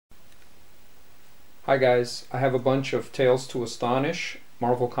Hi guys, I have a bunch of Tales to Astonish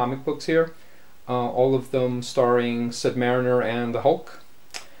Marvel comic books here, all of them starring Submariner and the Hulk.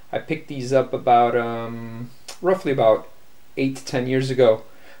 I picked these up about roughly about 8 to 10 years ago,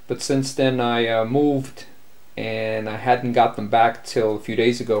 but since then I moved and I hadn't got them back till a few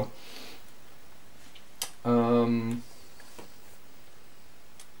days ago.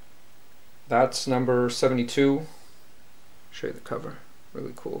 That's number 72. Show you the cover,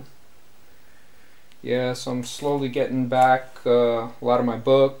 really cool. Yeah, so I'm slowly getting back a lot of my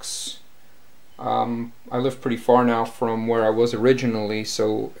books. I live pretty far now from where I was originally,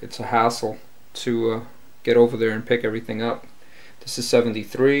 so it's a hassle to get over there and pick everything up. This is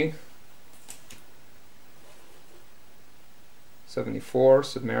 73. 74,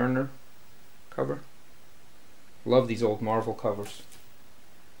 Submariner cover. Love these old Marvel covers.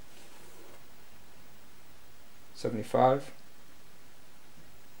 75.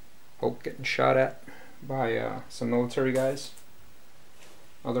 Hulk getting shot at by some military guys.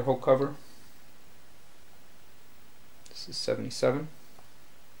 Another Hulk cover. This is 77.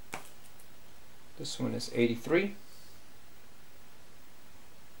 This one is 83.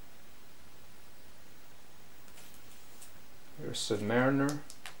 Here's Submariner.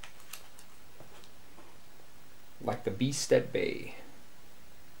 Like the Beast at Bay.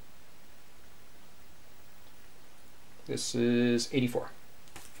 This is 84.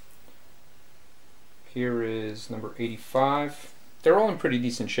 Here is number 85. They're all in pretty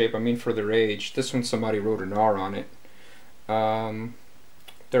decent shape, I mean, for their age. This one somebody wrote an R on it.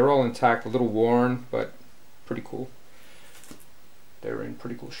 They're all intact, a little worn, but pretty cool. They're in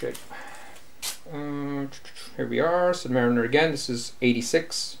pretty cool shape. Here we are, Submariner again. This is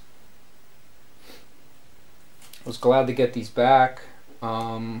 86. I was glad to get these back.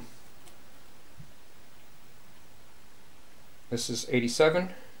 This is 87.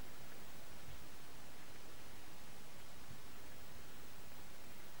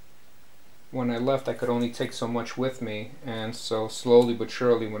 When I left, I could only take so much with me, and so slowly but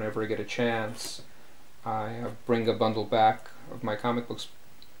surely, whenever I get a chance, I bring a bundle back of my comic books.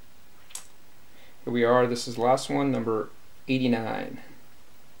 Here we are. This is the last one, number 89.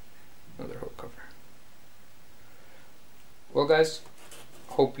 Another Hulk cover. Well guys,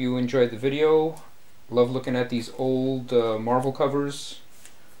 hope you enjoyed the video. Love looking at these old Marvel covers.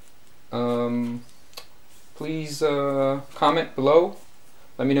 Please comment below.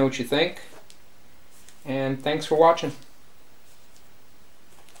 Let me know what you think. And thanks for watching.